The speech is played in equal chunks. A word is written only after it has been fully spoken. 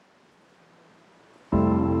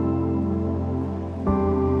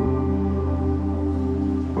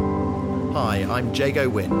Hi, I'm Jago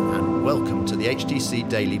Wynn, and welcome to the HTC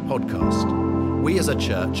Daily podcast. We as a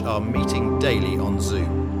church are meeting daily on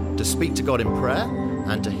Zoom to speak to God in prayer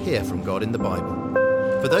and to hear from God in the Bible.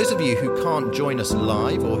 For those of you who can't join us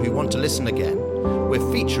live or who want to listen again,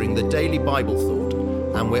 we're featuring the daily Bible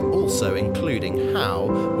thought, and we're also including how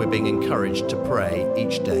we're being encouraged to pray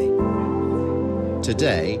each day.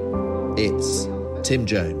 Today, it's Tim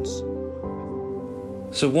Jones.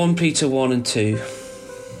 So 1 Peter 1 and 2.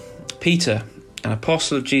 Peter, an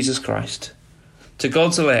apostle of Jesus Christ, to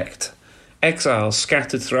God's elect, exiles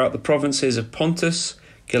scattered throughout the provinces of Pontus,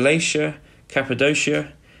 Galatia,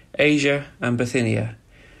 Cappadocia, Asia and Bithynia,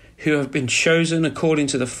 who have been chosen according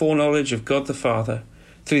to the foreknowledge of God the Father,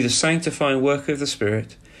 through the sanctifying work of the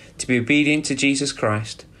Spirit, to be obedient to Jesus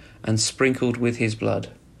Christ and sprinkled with his blood.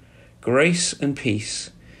 Grace and peace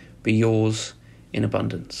be yours in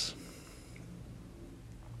abundance.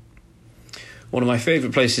 One of my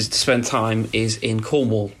favourite places to spend time is in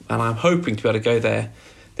Cornwall, and I'm hoping to be able to go there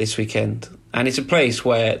this weekend. And it's a place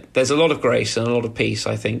where there's a lot of grace and a lot of peace,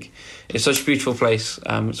 I think. It's such a beautiful place.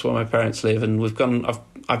 It's where my parents live, and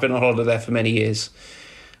I've been on holiday there for many years.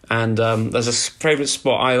 And there's a favourite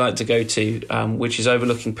spot I like to go to, which is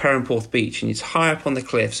overlooking Perranporth Beach, and it's high up on the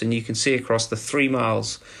cliffs, and you can see across the 3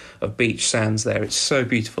 miles of beach sands there. It's so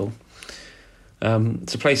beautiful.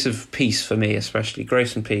 It's a place of peace for me, especially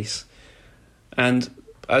grace and peace. And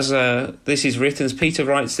as this is written, as Peter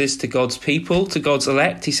writes this to God's people, to God's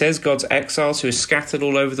elect, he says, God's exiles who are scattered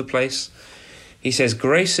all over the place. He says,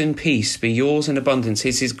 grace and peace be yours in abundance.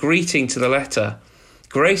 It's his greeting to the letter.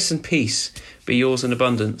 Grace and peace be yours in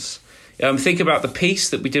abundance. Think about the peace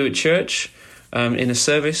that we do at church in a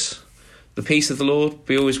service. The peace of the Lord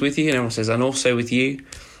be always with you. And everyone says, and also with you.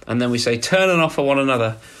 And then we say, turn and offer one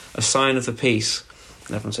another a sign of the peace.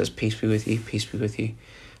 And everyone says, peace be with you, peace be with you.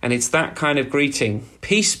 And it's that kind of greeting.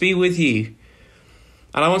 Peace be with you.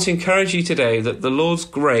 And I want to encourage you today that the Lord's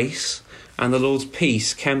grace and the Lord's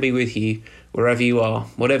peace can be with you wherever you are,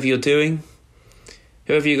 whatever you're doing,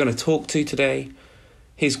 whoever you're going to talk to today.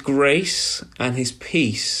 His grace and his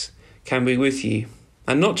peace can be with you.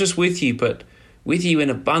 And not just with you, but with you in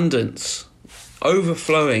abundance,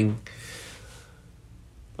 overflowing.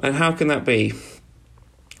 And how can that be?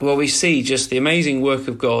 Well, we see just the amazing work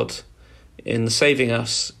of God in saving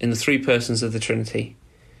us in the 3 persons of the Trinity.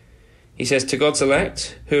 He says, to God's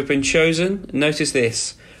elect, who have been chosen, notice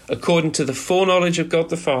this, according to the foreknowledge of God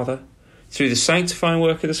the Father, through the sanctifying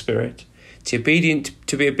work of the Spirit, to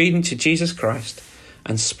be obedient to Jesus Christ,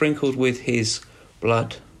 and sprinkled with his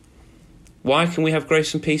blood. Why can we have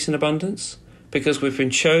grace and peace in abundance? Because we've been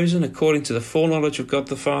chosen according to the foreknowledge of God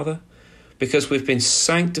the Father, because we've been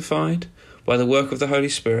sanctified by the work of the Holy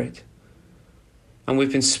Spirit, and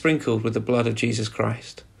we've been sprinkled with the blood of Jesus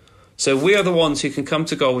Christ. So we are the ones who can come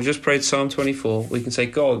to God. We just prayed Psalm 24. We can say,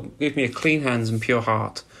 God, give me a clean hands and pure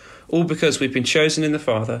heart. All because we've been chosen in the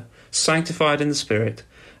Father, sanctified in the Spirit,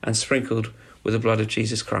 and sprinkled with the blood of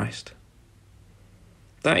Jesus Christ.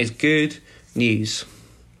 That is good news.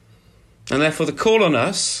 And therefore the call on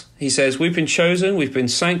us, he says, we've been chosen, we've been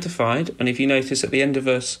sanctified, and if you notice at the end of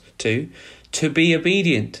verse 2, to be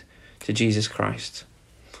obedient to Jesus Christ.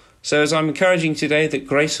 So as I'm encouraging today that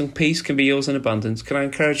grace and peace can be yours in abundance, can I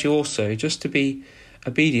encourage you also just to be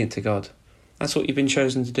obedient to God? That's what you've been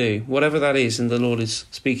chosen to do. Whatever that is and the Lord is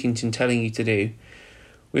speaking to and telling you to do.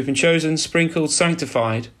 We've been chosen, sprinkled,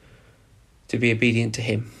 sanctified to be obedient to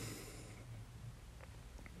him.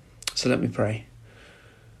 So let me pray.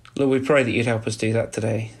 Lord, we pray that you'd help us do that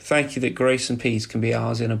today. Thank you that grace and peace can be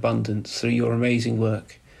ours in abundance through your amazing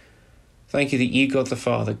work. Thank you that you, God the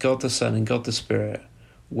Father, God the Son and God the Spirit,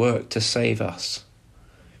 work to save us.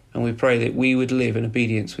 And we pray that we would live in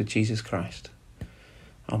obedience with Jesus Christ.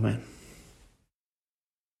 Amen.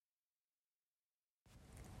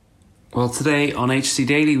 Well, today on HC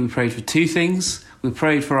Daily, we prayed for 2 things. We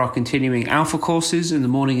prayed for our continuing Alpha courses in the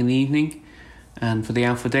morning and the evening, and for the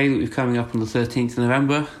Alpha Day that we're coming up on the 13th of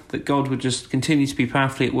November, that God would just continue to be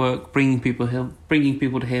powerfully at work, bringing people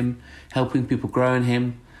to him, helping people grow in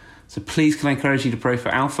him. So please can I encourage you to pray for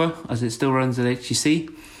Alpha as it still runs at HTC.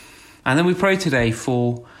 And then we pray today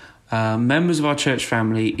for members of our church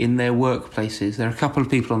family in their workplaces. There are a couple of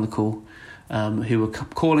people on the call who are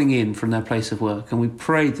calling in from their place of work. And we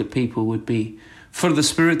prayed that people would be full of the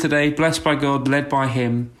Spirit today, blessed by God, led by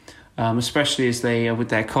him, especially as they are with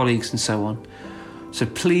their colleagues and so on. So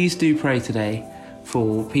please do pray today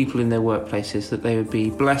for people in their workplaces that they would be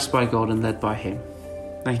blessed by God and led by him.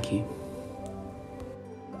 Thank you.